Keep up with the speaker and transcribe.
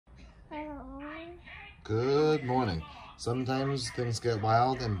Good morning. Sometimes things get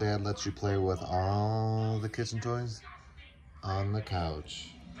wild and Dad lets you play with all the kitchen toys on the couch.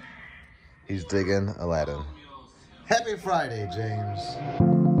 He's digging Aladdin. Happy Friday, James.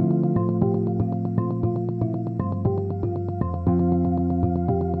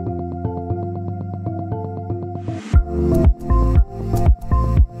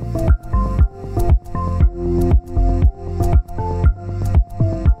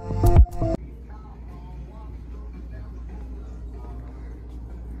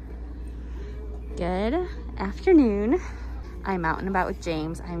 Good afternoon. I'm out and about with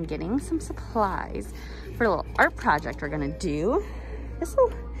James. I'm getting some supplies for a little art project we're gonna do.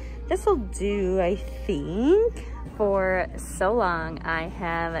 This'll do, I think. For so long, I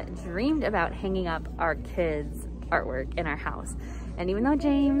have dreamed about hanging up our kids' artwork in our house. And even though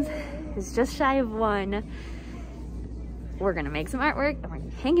James is just shy of 1, we're gonna make some artwork and we're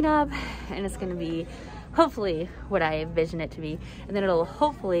gonna hang it up, and it's gonna be hopefully what I envision it to be. And then it'll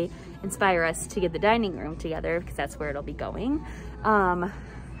hopefully inspire us to get the dining room together, because that's where it'll be going.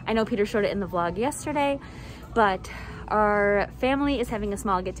 I know Peter showed it in the vlog yesterday, but our family is having a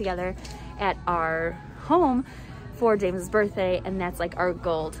small get together at our home for James's birthday, and that's like our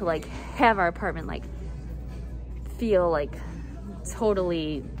goal, to like have our apartment like feel like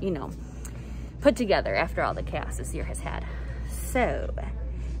totally, you know, put together after all the chaos this year has had. So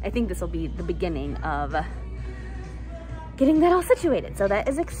I think this will be the beginning of getting that all situated. So that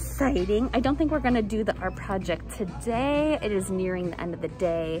is exciting. I don't think we're gonna do the art project today. It is nearing the end of the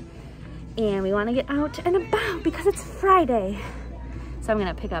day and we wanna get out and about because it's Friday. So I'm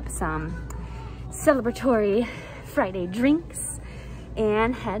gonna pick up some celebratory Friday drinks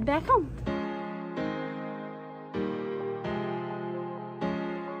and head back home.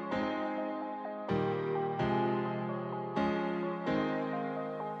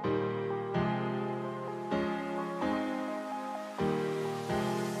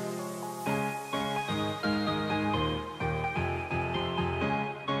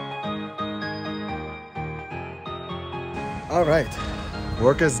 All right,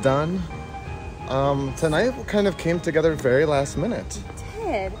 work is done. Tonight kind of came together very last minute. We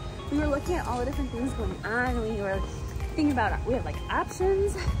did. We were looking at all the different things going on, and we were thinking about, we had like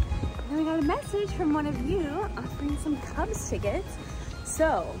options, and then we got a message from one of you offering some Cubs tickets.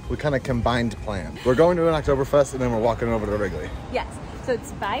 So we kind of combined plan. We're going to an Oktoberfest and then we're walking over to Wrigley. Yes, so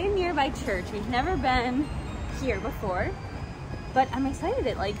it's by a nearby church. We've never been here before, but I'm excited.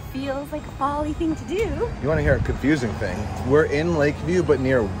 It like feels like a fall-y thing to do. You want to hear a confusing thing? We're in Lakeview, but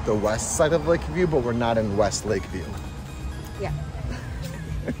near the west side of Lakeview, but we're not in West Lakeview. Yeah.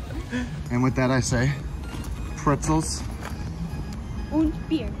 And with that I say, pretzels. Und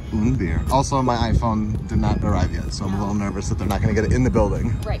beer. Und beer. Also, my iPhone did not arrive yet, so I'm a little nervous that they're not going to get it in the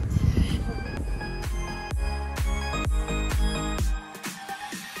building. Right.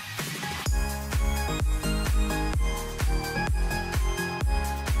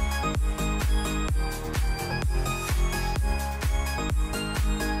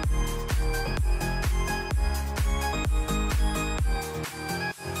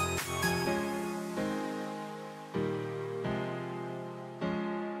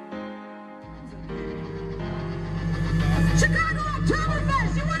 Chicago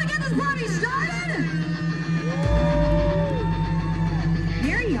Oktoberfest! You want to get this party started?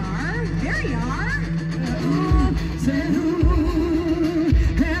 There you are. There you are.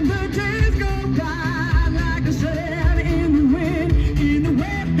 And the days go by like a shred in the wind. In the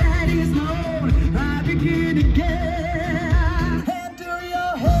web that is known, I begin again. Head to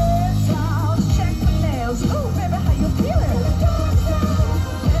your head, toss, check the nails. Ooh, baby, how you feeling?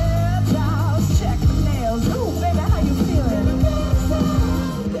 Head toss, check the nails. Ooh, baby, how you feeling?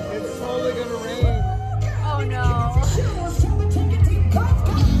 It's slowly going to rain. Oh no.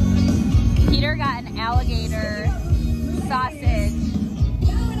 Peter got an alligator sausage,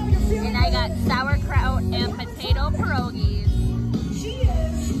 and I got sauerkraut and potato pierogies.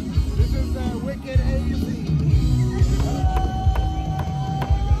 This is the Wicked AZ.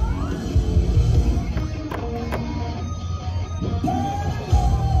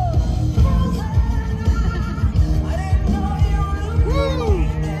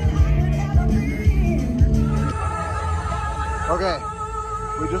 Okay,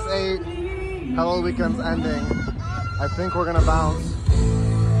 we just ate. Hello Weekend's ending. I think we're gonna bounce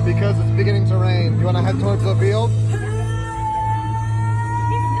because it's beginning to rain. You wanna head towards the field? He's just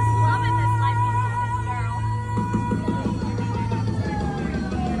loving this life girl.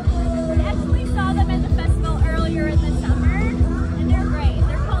 We actually saw them at the festival earlier in the summer, and they're great.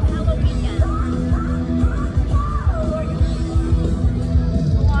 They're called Hello Weekend.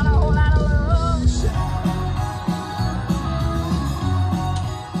 A lot of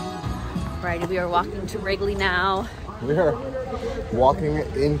We are walking to Wrigley now. We are walking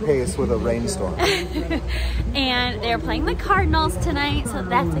in pace with a rainstorm. And they're playing the Cardinals tonight, so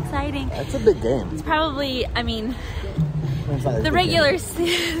that's exciting. That's a big game. It's probably, I mean, The the regular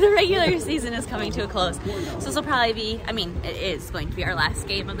season is coming to a close. So this will probably be, I mean, it is going to be our last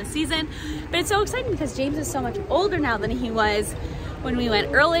game of the season. But it's so exciting because James is so much older now than he was when we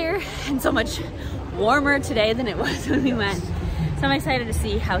went earlier, and so much warmer today than it was when we went. So I'm excited to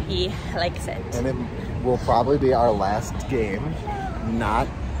see how he likes it. And it will probably be our last game not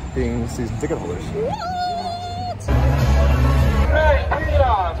being season ticket holders.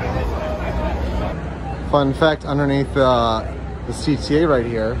 Fun fact, underneath the CTA right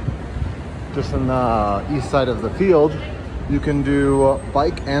here, just on the east side of the field, you can do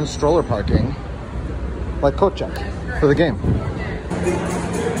bike and stroller parking, like coat check for the game.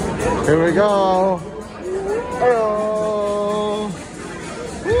 Here we go. Hello.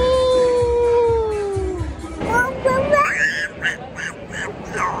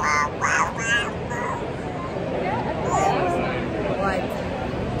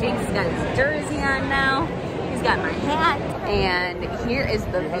 James has got his jersey on now. He's got my hat. And here is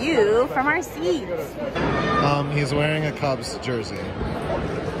the view from our seats. He's wearing a Cubs jersey,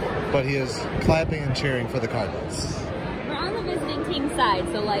 but he is clapping and cheering for the Cardinals. We're on the visiting team side,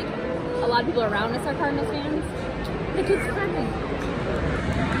 so like a lot of people around us are Cardinals fans. The kids are clapping.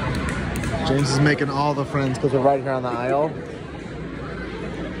 James is making all the friends because we're right here on the aisle.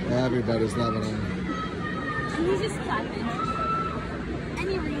 Everybody's loving him. And he's just clapping.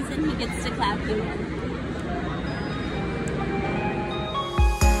 Any reason he gets to clap through him.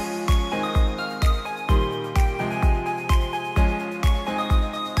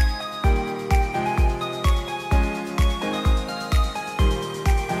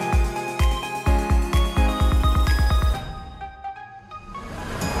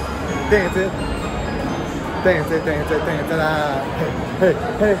 Dance it. Dance it, dance it, dance it. Hey,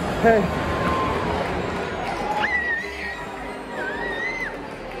 hey, hey,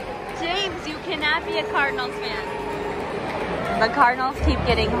 James, you cannot be a Cardinals fan. The Cardinals keep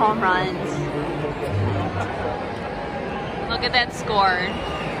getting home runs. Look at that score.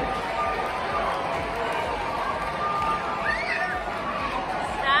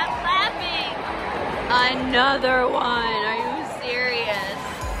 Stop clapping. Another one. Are you serious?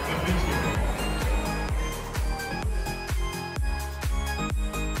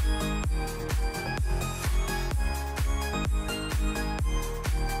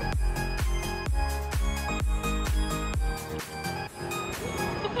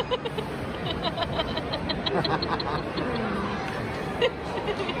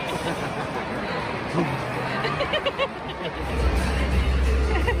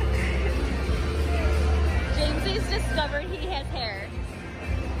 Jamesie's discovered he has hair.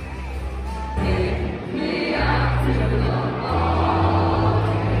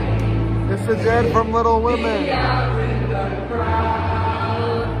 It's the Jed from Little Women.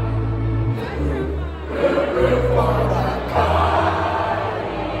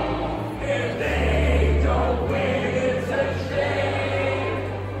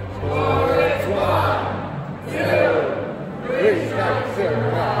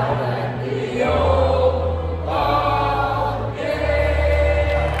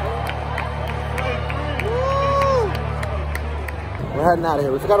 We're heading out of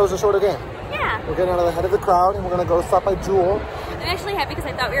here. We forgot it was a shorter game. Yeah. We're getting out of the head of the crowd and we're gonna go stop by Jewel. I'm actually happy because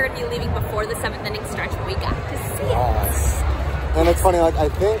I thought we were going to be leaving before the 7th inning stretch, but we got to see it. Yes. And it's funny, like, I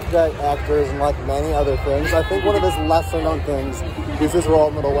think that actors, and like many other things, I think one of his lesser known things is his role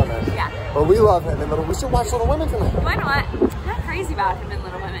in Little Women. Yeah. But we love him in Little. We should watch Little Women tonight. Why not? I'm not crazy about him in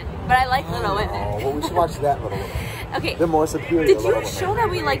Little Women, but I like Little Women. Oh, well, we should watch that Little Women. Okay. The more superior Did Little you Women. show that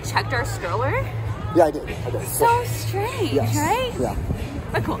we like checked our stroller? Yeah, I did. So strange, Yes. right? Yeah.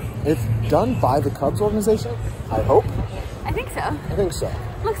 But cool. It's done by the Cubs organization, I hope. I think so. I think so.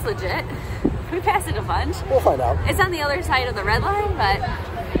 Looks legit. We passed it a bunch. We'll find out. It's on the other side of the red line, but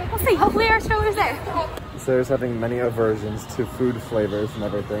we'll see. Hopefully our stroller's there. Sarah's having many aversions to food flavors and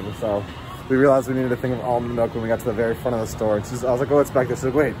everything, so we realized we needed a thing of almond milk when we got to the very front of the store. I was like, oh, it's back there. She's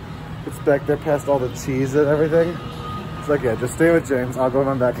like, wait, it's back there past all the cheese and everything? It's like, yeah, just stay with James. I'll go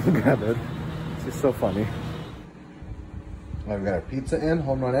run back and grab it. She's so funny. All right, we got our pizza in,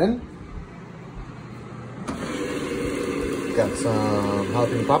 home run in. Got some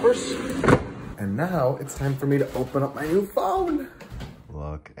jalapeno poppers. And now it's time for me to open up my new phone.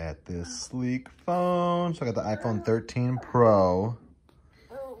 Look at this sleek phone. So I got the iPhone 13 Pro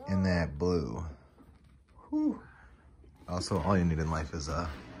in that blue. Whew. Also, all you need in life is a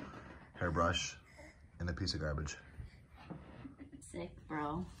hairbrush and a piece of garbage. Sick,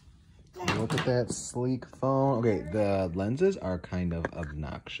 bro. Look at that sleek phone. Okay, the lenses are kind of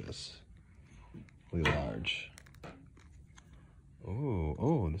obnoxiously large.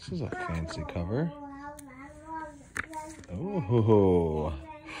 Oh, this is a fancy cover. Oh,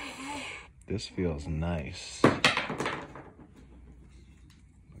 this feels nice. I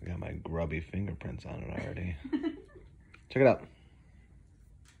got my grubby fingerprints on it already. Check it out.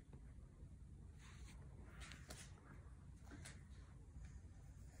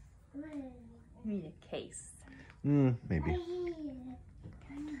 You need a case. Maybe.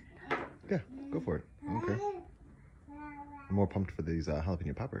 Yeah, go for it. I don't care. I'm more pumped for these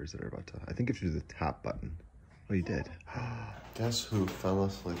jalapeno poppers that are about to... I think if you do the top button. Oh, you did. Guess who fell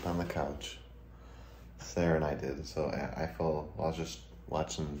asleep on the couch? Sarah and I did. So I was just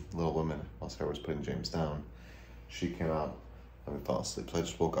watching Little Women while Sarah was putting James down. She came out and we fell asleep. So I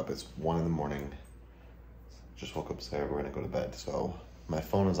just woke up. It's 1 in the morning. Just woke up, Sarah, we're gonna go to bed. So my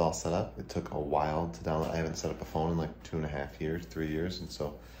phone is all set up. It took a while to download. I haven't set up a phone in like 2.5 years, 3 years. And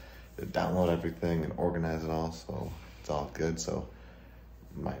so to download everything and organize it all. So it's all good. So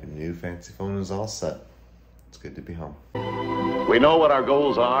my new fancy phone is all set. It's good to be home. We know what our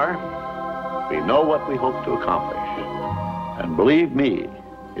goals are. We know what we hope to accomplish. And believe me,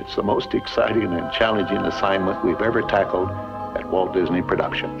 it's the most exciting and challenging assignment we've ever tackled at Walt Disney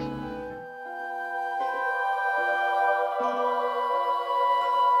Productions.